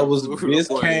 bro! That was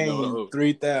Biscayne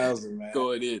 3000, man.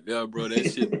 Going in, yeah, bro.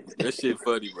 That shit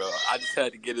funny, bro. I just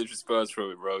had to get his response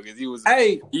from it, bro, because he was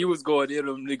going in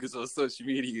them niggas on social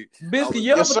media. Biscuit,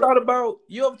 you ever thought about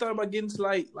getting to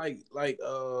like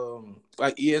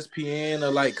ESPN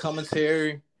or like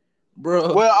commentary,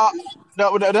 bro? Well,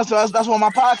 that's what my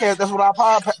podcast. That's what our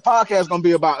podcast is gonna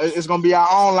be about. It's gonna be our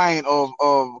own lane of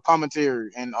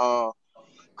commentary, and cause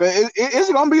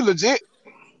it's gonna be legit,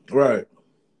 right?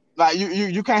 Like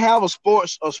you can't have a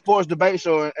sports debate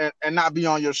show and not be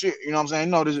on your shit. You know what I'm saying?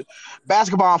 You know, this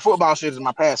basketball and football shit is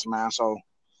my passion, man. So,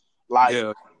 like,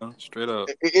 yeah, straight up,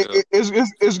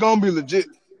 it's gonna be legit.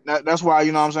 That's why,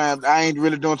 you know what I'm saying, I ain't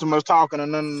really doing too much talking or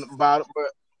nothing about it.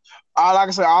 But like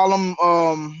I said, all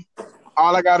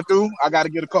I gotta do, I gotta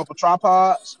get a couple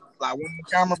tripods, like one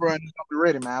camera, bro, and it's gonna be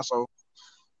ready, man. So,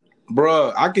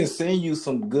 bro, I can send you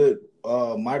some good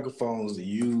microphones to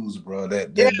use, bro.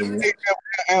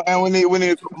 And we need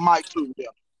a mic too.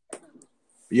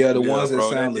 Yeah, the ones that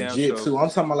sound legit too. I'm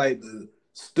talking about like the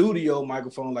studio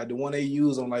microphone, like the one they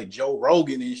use on like Joe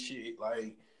Rogan and shit,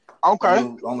 like on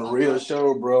the real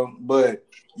show, bro. But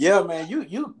yeah, man,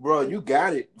 you bro, you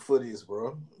got it for this,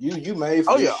 bro. You made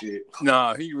for this shit.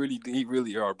 Nah, he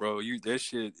really are, bro. That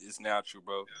shit is natural,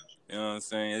 bro. You know what I'm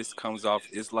saying? It comes off.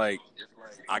 It's like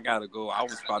I gotta go. I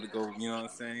was about to go. You know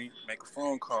what I'm saying? Make a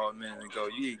phone call, man, and go.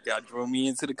 You got to draw me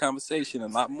into the conversation a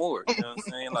lot more. You know what I'm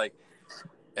saying? Like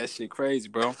that shit crazy,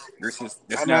 bro.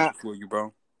 That's natural for you,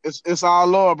 bro. It's all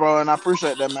love, bro, and I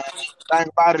appreciate that, man. The thing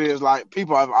about it is, like,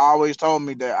 people have always told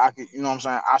me that I could, you know what I'm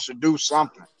saying, I should do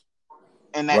something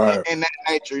in that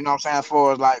nature, you know what I'm saying, as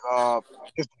far as like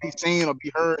just to be seen or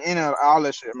be heard in it, all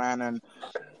that shit, man. And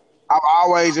I've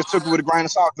always just took it with a grain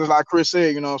of salt, just like Chris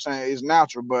said, you know what I'm saying, it's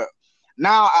natural. But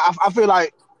now I feel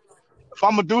like if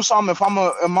I'm gonna do something, if I'm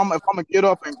gonna get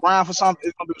up and grind for something,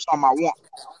 it's gonna be something I want.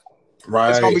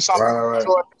 It's gonna be something I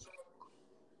enjoy.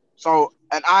 So,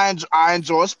 and I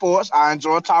enjoy sports. I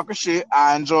enjoy talking shit.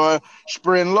 I enjoy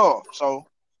spreading love. So,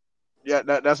 yeah,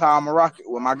 that's how I'm gonna rock it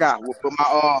with my guy. With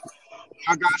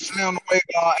my guy Slim the way,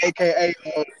 aka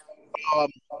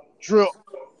Drip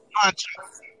Punch.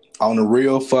 On the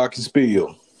real fucking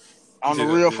spill. On the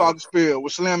real fucking spill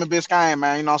with Slim and Biscayne,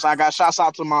 man. You know, so I got shouts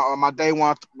out to my day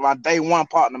one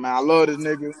partner, man. I love this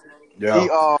nigga. Yeah. He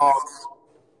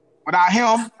without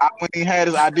him, I wouldn't even had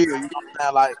his idea. You know what I'm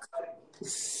saying? Like,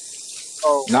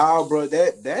 so nah, bro,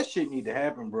 that shit need to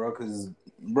happen, bro. Cause,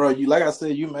 bro, you like I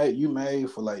said, you made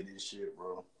for like this shit,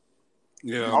 bro.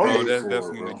 Yeah, bro, that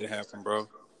definitely need to happen, bro.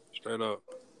 Straight up.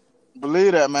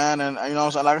 Believe that, man, and you know what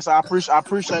I'm saying. Like I said, I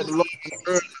appreciate the love and the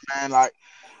encouragement, man. Like,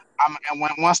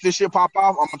 once this shit pop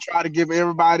off, I'm gonna try to give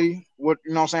everybody what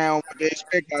you know what I'm saying, what they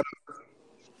expect out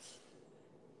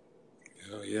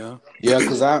of. Yeah.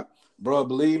 Cause bro,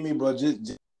 believe me, bro.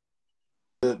 Just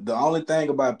the only thing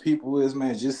about people is,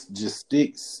 man, just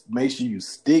stick. Make sure you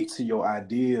stick to your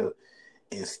idea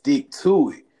and stick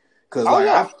to it. Cause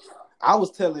I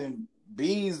was telling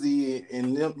Beezy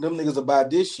and them niggas about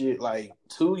this shit like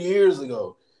 2 years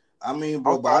ago. I mean,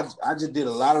 bro, but I just did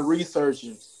a lot of research,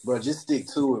 and, bro, just stick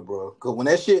to it, bro. Cause when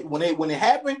that shit, when it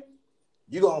happened,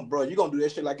 you gonna do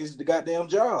that shit like it's the goddamn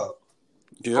job.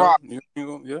 Yeah,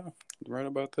 yeah, right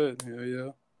about that.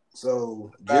 Yeah.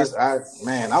 So I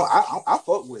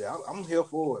fuck with it. I'm here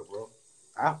for it, bro.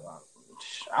 I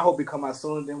hope it come out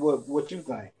sooner than what you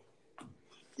think.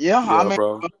 Yeah, I mean,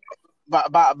 bro.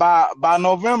 By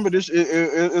November, this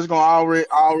is gonna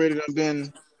already done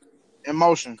been in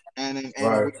motion, and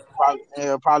right.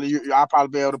 I'll probably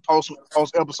be able to post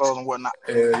episodes and whatnot.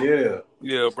 Yeah,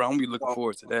 bro. I'm gonna be looking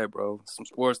forward to that, bro. Some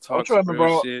sports talk, some real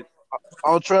bro. shit.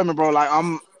 Oh, trust me, bro. Like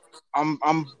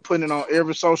I'm putting it on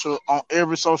every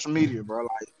social media, bro.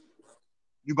 Like,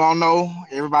 you gonna know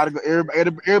everybody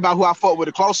who I fuck with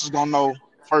the closest gonna know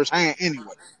firsthand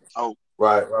anyway. So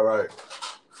right.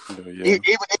 Yeah.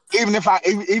 Even if I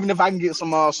can get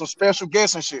some special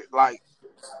guests and shit, like,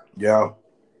 yeah.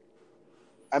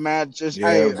 I mean, just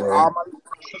bro. all my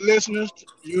listeners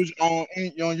use your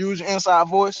inside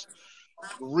voice.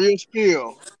 The real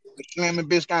spill, the Slim and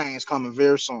Biscayne is coming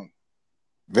very soon.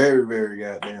 Very, very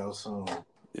goddamn soon.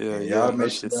 Yeah. Y'all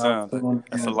that shit sound like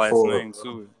that's a nice name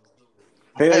to it.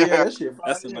 Hell yeah, that shit.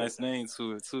 That's a nice name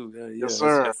to it too. Yeah. Yes,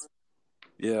 sir.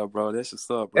 Yeah, bro. That's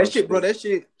just up, bro. That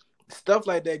shit. Stuff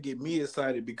like that get me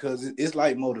excited because it's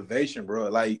like motivation, bro.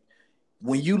 Like,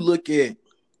 when you look at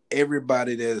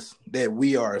everybody that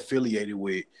we are affiliated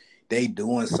with, they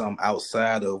doing something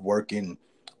outside of working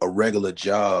a regular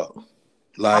job.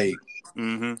 Like,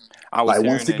 I was like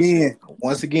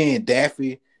once again,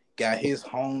 Daffy got his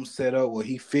home set up where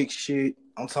he fixed shit.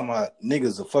 I'm talking about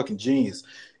niggas a fucking genius.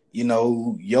 You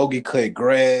know, Yogi cut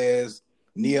grass.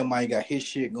 Nehemiah got his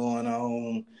shit going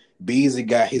on. Beezy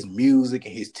got his music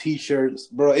and his t-shirts.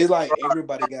 Bro, it's like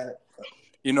everybody got.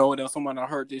 You know, there's someone I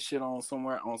heard this shit on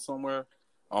somewhere.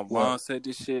 Ron said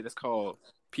this shit. It's called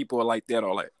people like that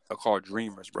are called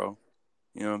dreamers, bro.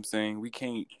 You know what I'm saying?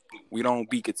 We don't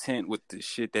be content with the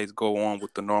shit that's go on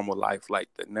with the normal life, like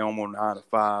the normal 9 to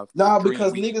 5. Nah,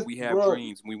 because niggas, we have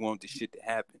dreams. We want the shit to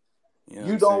happen. You know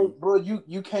you don't, bro.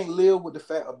 You can't live with the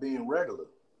fact of being regular.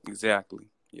 Exactly.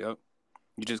 Yep.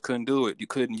 You just couldn't do it. You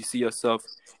couldn't. You see yourself.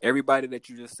 Everybody that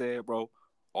you just said, bro.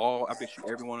 I bet you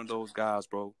every one of those guys,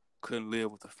 bro, couldn't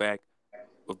live with the fact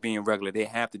of being regular. They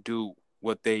have to do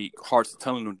what they hearts are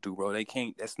telling them to do, bro. They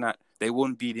can't. That's not. They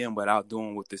wouldn't be them without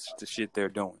doing what the shit they're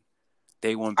doing.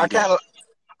 They won't be. I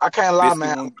can't lie,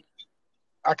 man.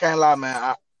 I can't lie,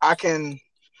 man. I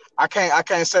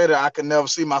can't say that I can never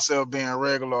see myself being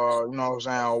regular, or, you know what I'm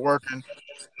saying, or working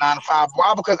 9 to 5.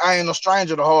 Why? Because I ain't no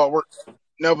stranger to hard work.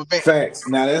 Never been. Facts.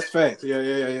 Now that's facts. Yeah.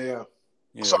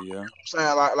 So, you know what I'm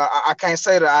saying, like I can't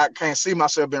say that I can't see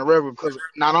myself being regular because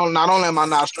not only am I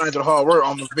not a stranger to hard work,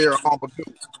 I'm a very humble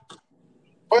dude.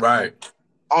 But right.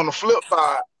 On the flip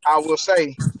side, I will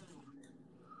say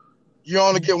you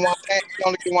only get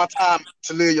one time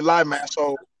to live your life, man.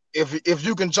 So if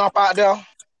you can jump out there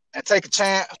and take a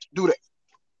chance, do that.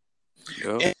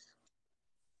 Yep. And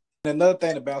another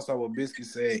thing to bounce off what Biscuit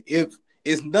said, if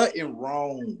it's nothing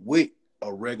wrong with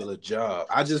a regular job,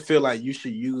 I just feel like you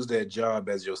should use that job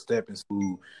as your stepping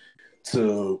stool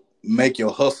to make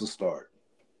your hustle start.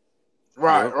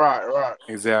 Right.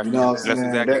 Exactly. You know what that's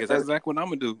exactly what I'm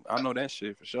gonna do. I know that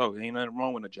shit for sure. Ain't nothing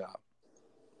wrong with a job.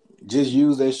 Just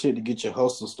use that shit to get your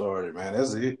hustle started, man.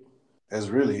 That's it. That's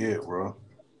really it, bro.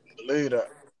 Believe that.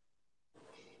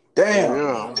 Damn.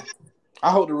 Yeah.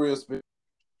 I hope the real spit.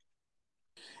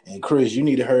 And Chris, you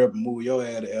need to hurry up and move your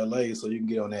ass to LA so you can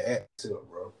get on that app too,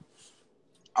 bro.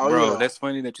 Oh, bro, that's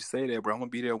funny that you say that, bro. I'm gonna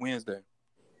be there Wednesday.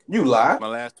 You lie? My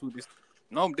last 2 days.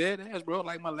 No, I'm dead ass, bro.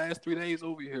 Like my last 3 days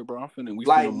over here, bro. We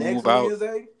like finna next move out.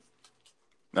 Wednesday?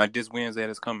 Like this Wednesday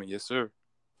that's coming, yes, sir.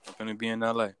 I'm finna be in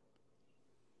LA.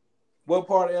 What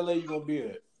part of LA you gonna be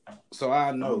at? So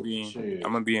I know. I'm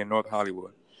gonna be in North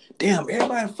Hollywood. Damn,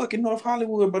 everybody in fucking North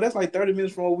Hollywood, bro. That's like 30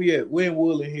 minutes from where we at. We're in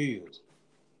Woodland Hills.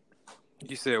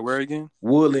 You said where again?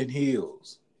 Woodland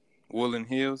Hills. Woodland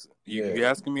Hills? You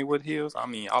asking me what hills? I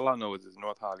mean, all I know is it's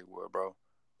North Hollywood, bro.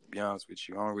 To be honest with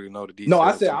you, I don't really know the details. No,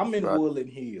 I said I'm in Woodland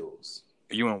Hills.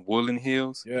 Are you in Woodland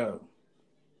Hills? Yeah.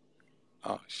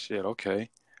 Oh, shit, okay.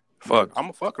 Fuck, I'm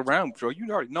gonna fuck around, bro. You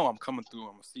already know I'm coming through.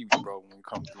 I'm gonna see you, bro, when we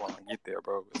come through. I'm gonna get there,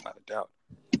 bro. It's not a doubt.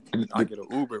 I get an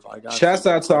Uber if I got Shouts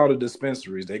out to all the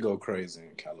dispensaries. They go crazy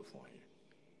in California.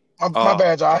 My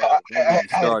bad, y'all. I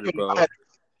started, bro.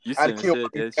 You said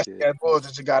that shit. That bull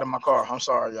that you got in my car. I'm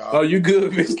sorry, y'all. Oh, you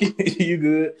good, Biscayne? You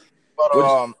good?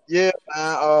 But yeah,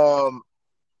 man.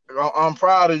 I'm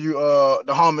proud of you,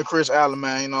 the homie Chris Allen,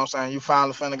 man. You know what I'm saying? You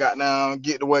finally finna got down,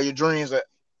 get to where your dreams at.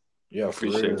 Yeah,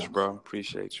 appreciate you, bro.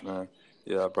 Appreciate you, man.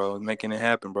 Yeah, bro, making it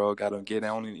happen, bro. Got to get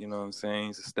on it. You know what I'm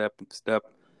saying? It's a step,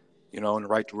 you know, in the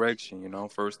right direction. You know,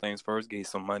 first things first. Get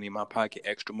some money in my pocket,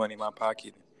 extra money in my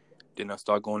pocket. Then I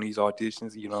start going to these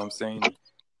auditions. You know what I'm saying?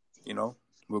 You know,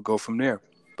 we'll go from there.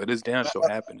 But it's damn sure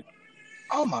happening.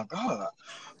 Oh my God.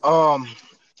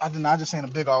 I just seen a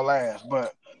big old ass,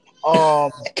 but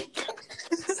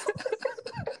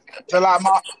just like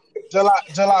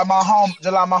my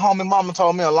homie mama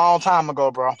told me a long time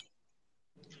ago, bro.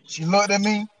 She looked at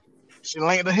me, she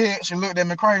leaned her head, she looked at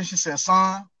me crazy. She said,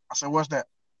 "Son," I said, "What's that?"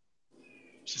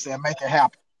 She said, "Make it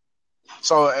happen."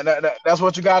 So and that's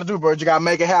what you got to do, bro. You got to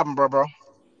make it happen, bro.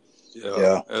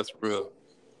 Yeah, that's real.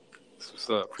 That's what's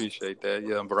up. Appreciate that.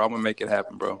 Yeah, bro. I'm gonna make it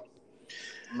happen, bro.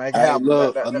 Make it happen.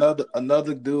 Look,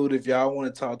 another dude. If y'all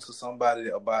want to talk to somebody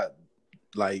about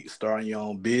like starting your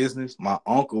own business, my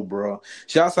uncle, bro.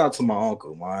 Shouts out to my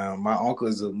uncle. My uncle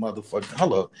is a motherfucker.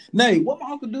 Hello, Nate. What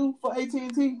my uncle do for AT&T? He's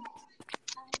the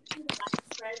vice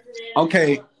president.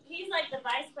 Okay. He's like the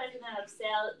vice president of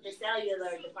the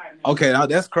cellular department. Okay, now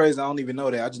that's crazy. I don't even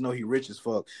know that. I just know he rich as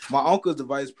fuck. My uncle is the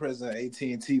vice president of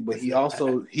AT&T, but he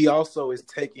also is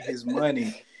taking his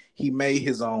money. He made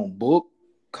his own book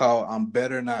called "I'm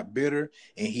Better Not Bitter,"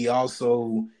 and he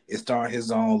also is starting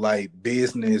his own like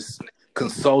business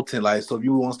consultant. Like, so if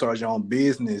you want to start your own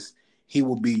business, he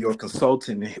will be your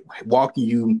consultant, walking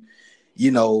you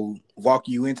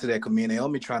into that community.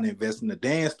 I'm trying to invest in the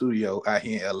dance studio out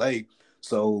here in LA.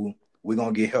 So we're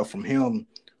gonna get help from him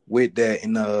with that.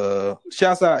 And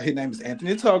shouts out, his name is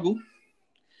Anthony Tuggle.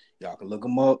 Y'all can look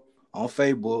him up on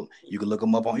Facebook. You can look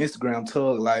him up on Instagram,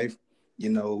 Tug Life. You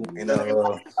know, and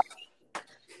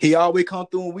he always come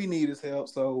through when we need his help.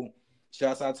 So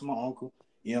shouts out to my uncle.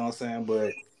 You know what I'm saying?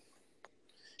 But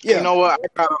yeah, you know what?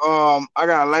 I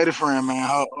got a lady friend, man.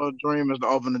 Her dream is to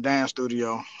open a dance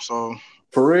studio. So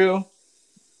for real.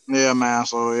 Yeah, man.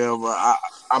 So yeah, but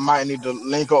I might need to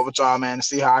link up with y'all, man, and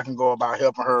see how I can go about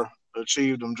helping her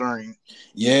achieve them dreams.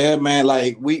 Yeah, man.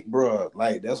 Like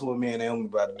that's what me and Naomi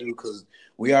about to do, because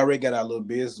we already got our little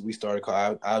business we started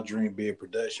called our Dream Big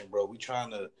Production, bro. We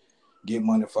trying to get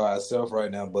money for ourselves right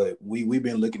now, but we've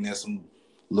been looking at some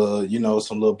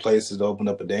little places to open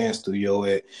up a dance studio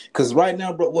at. Because right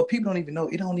now, bro, what people don't even know,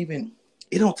 it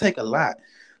don't take a lot.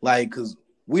 Like, because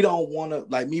we don't want to,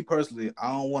 like me personally,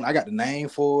 I got the name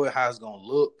for it, how it's going to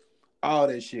look, all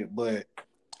that shit. But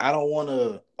I don't want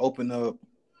to open up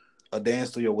a dance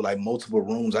studio with like multiple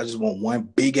rooms. I just want one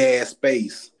big ass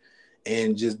space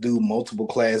and just do multiple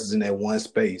classes in that one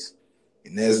space.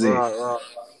 And that's it. Right.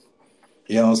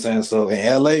 You know what I'm saying? So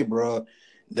in LA, bro,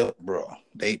 them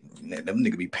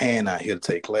niggas be paying out here to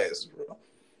take classes, bro.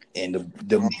 And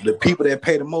the people that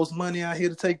pay the most money out here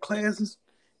to take classes,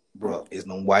 bro, is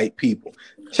them white people.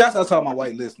 Shouts out to all my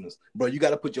white listeners, bro. You got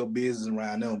to put your business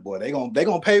around them, boy. They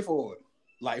gonna pay for it,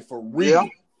 like for real. Yeah.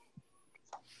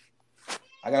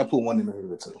 I gotta put one in the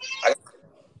hood too.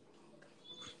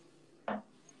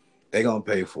 They gonna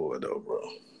pay for it though, bro.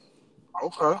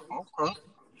 Okay.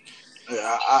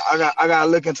 Yeah, I gotta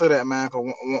look into that, man.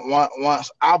 Cause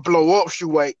once I blow up Shoe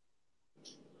Weight,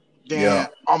 then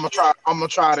I'm gonna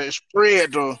try to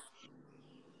spread the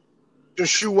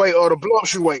Shoe Weight or the blow up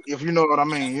Shoe Weight, if you know what I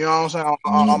mean. You know what I'm saying?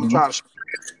 I'm gonna try to spread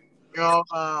it. You know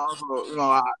what I'm saying?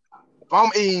 So, if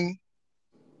I'm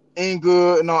eating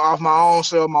good, off my own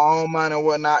self, my own money and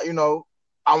whatnot,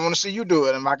 I want to see you do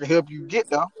it. And if I can help you get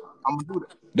there, I'm gonna do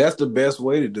that. That's the best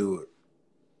way to do it.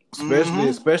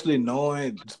 Especially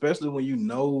when you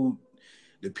know,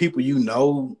 the people you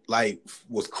know, like,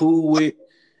 was cool with,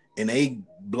 and they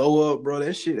blow up, bro.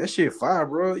 That shit fire,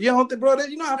 bro. You don't think, bro,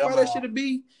 you know how fire that shit would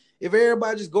be if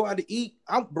everybody just go out to eat?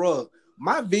 Bro,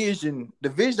 my vision, the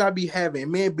vision I be having,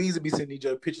 and me and Beezy be sending each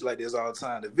other pictures like this all the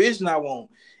time. The vision I want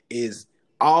is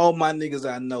all my niggas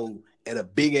I know at a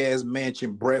big ass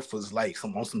mansion breakfast, like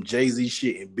on some Jay-Z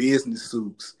shit in business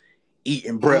suits,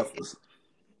 eating breakfast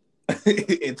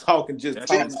and talking shit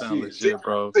shit. Legit,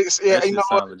 bro. Yeah, that shit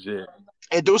sound legit.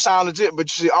 It do sound legit, but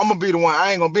you see, I'm gonna be the one.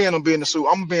 I ain't gonna be in a business suit.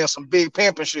 I'm gonna be in some big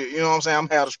pimping shit. You know what I'm saying? I'm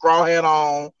gonna have a straw hat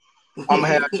on. I'm gonna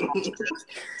have.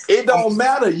 It don't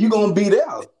matter. You gonna be there.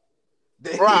 Right.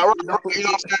 You know what I'm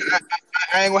saying?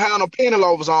 I ain't gonna have no penny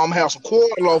loafers on. I'm gonna have some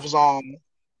quarter loafers on.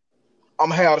 I'm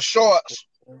gonna have the shorts.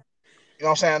 You know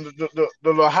what I'm saying? The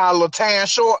little high little tan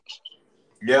shorts.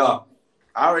 Yeah.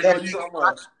 I already know what you're talking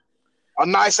about. A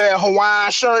nice ass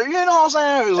Hawaiian shirt. You know what I'm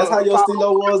saying? That's how your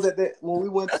stilo was at that when we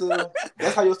went to.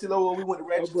 That's how your stilo was when we went to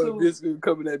Ratchet too. Biscuit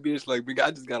coming that bitch like, I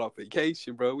just got off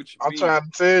vacation, bro. What you mean? I'm trying to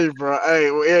tell you, bro.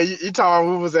 Hey, well, yeah, you talking?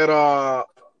 We was at what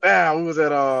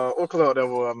club that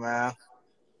was, man?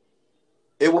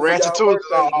 It was Ratchet for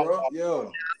y'all birthday, bro.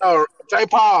 Yeah. Oh, J.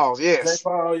 Paul's, yes. J.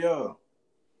 Paul, yeah.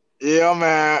 Yeah,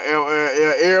 man.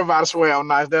 Yeah, everybody swell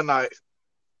nice that night.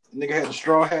 Nigga had the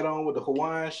straw hat on with the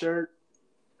Hawaiian shirt.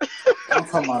 I'm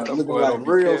talking about that looking like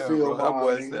real field. That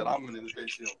boy said, "I'm in this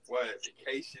bitch on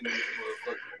vacation." This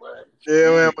motherfucker,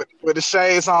 yeah, man, with the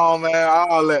shades on, man,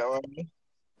 all that, man.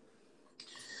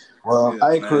 Well,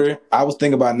 hey, Chris, I was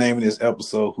thinking about naming this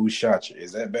episode "Who Shot You."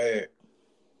 Is that bad?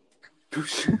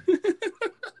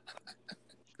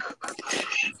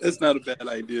 That's not a bad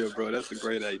idea, bro. That's a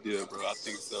great idea, bro. I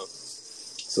think so.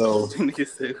 So, nigga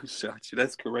said, "Who shot you?"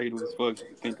 That's courageous as fuck if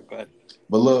you think about it.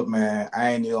 But look, man,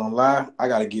 I ain't even gonna lie. I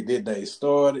gotta get this day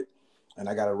started, and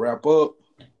I gotta wrap up.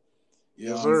 You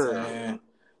know what I'm saying?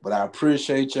 But I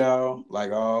appreciate y'all,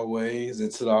 like always,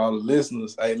 and to all the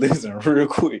listeners. Hey, listen, real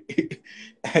quick.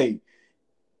 Hey,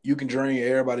 you can dream,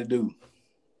 everybody do.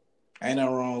 Ain't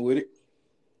nothing wrong with it.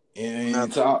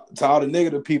 And to all the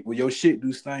negative people, your shit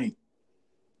do stink.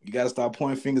 You gotta stop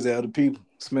pointing fingers at other people.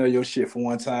 Smell your shit for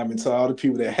one time, and to all the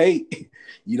people that hate,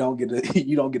 you don't get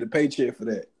a paycheck for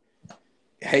that.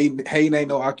 Hating ain't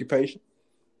no occupation,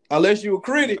 unless you a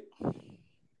critic.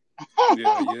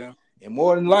 Yeah. And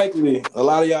more than likely, a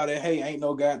lot of y'all that hate ain't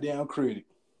no goddamn critic.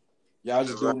 Y'all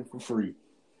just doing it for free.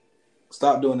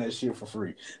 Stop doing that shit for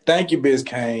free. Thank you,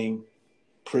 Biscayne.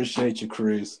 Appreciate you,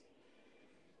 Chris.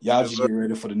 Y'all just get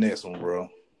ready for the next one, bro.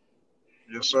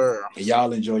 Yes, sir. And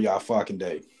y'all enjoy y'all fucking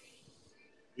day.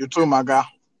 You too, my guy.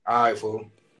 All right, fool.